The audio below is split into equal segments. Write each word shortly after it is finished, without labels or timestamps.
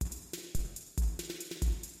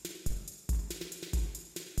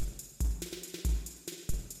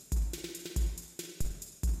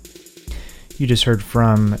You just heard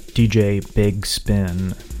from DJ Big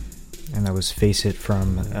Spin, and that was Face It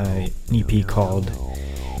from an EP called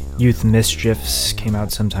Youth Mischiefs, came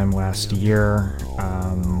out sometime last year.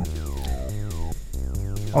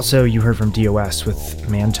 Also, you heard from DOS with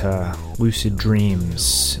Manta. Lucid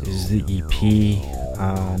Dreams is the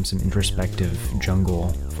EP, some introspective jungle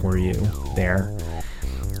for you there.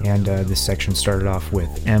 And this section started off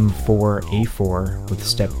with M4A4 with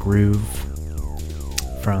Step Groove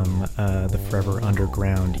from the Forever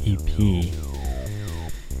Underground EP.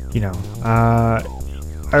 You know, I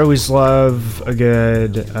always love a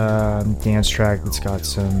good dance track that's got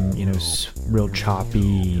some, you know, real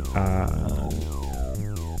choppy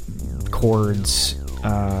chords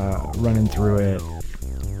running through it.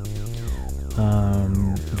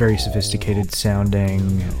 Very sophisticated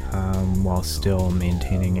sounding, while still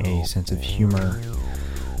maintaining a sense of humor.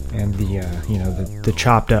 And the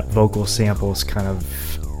chopped up vocal samples kind of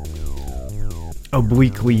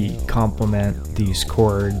obliquely complement these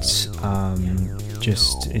chords,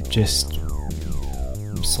 just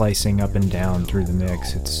slicing up and down through the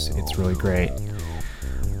mix. It's really great.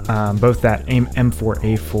 Both that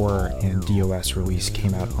M4A4 and DOS release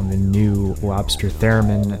came out on the new Lobster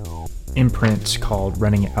Theremin imprint called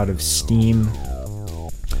Running Out of Steam.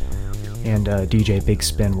 And DJ Big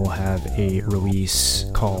Spin will have a release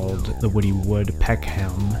called the Woody Wood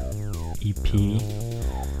Peckham EP,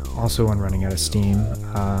 also on Running Out of Steam.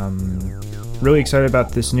 Really excited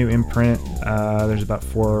about this new imprint. There's about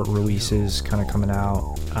 4 releases kind of coming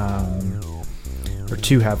out, or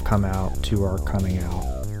 2 have come out, 2 are coming out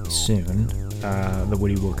soon. The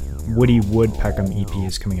Woody Wood Peckham EP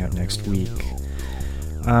is coming out next week.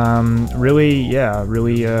 Really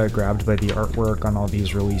grabbed by the artwork on all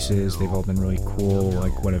these releases. They've all been really cool,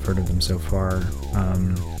 like what I've heard of them so far.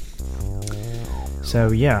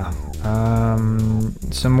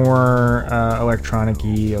 Some more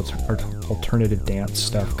electronic-y, alternative dance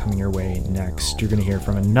stuff coming your way next. You're going to hear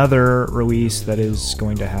from another release that is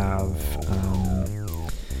going to have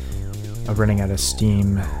a Running Out of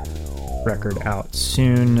Steam record out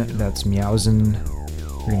soon. That's Meowsen.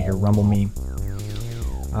 You're going to hear Rumble Me.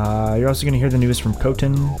 You're also going to hear the newest from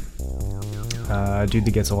Koten, a dude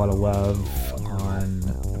that gets a lot of love on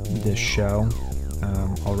this show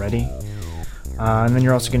already. And then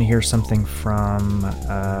you're also going to hear something from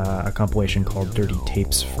a compilation called Dirty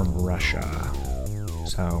Tapes from Russia.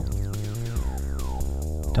 So,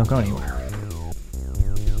 don't go anywhere.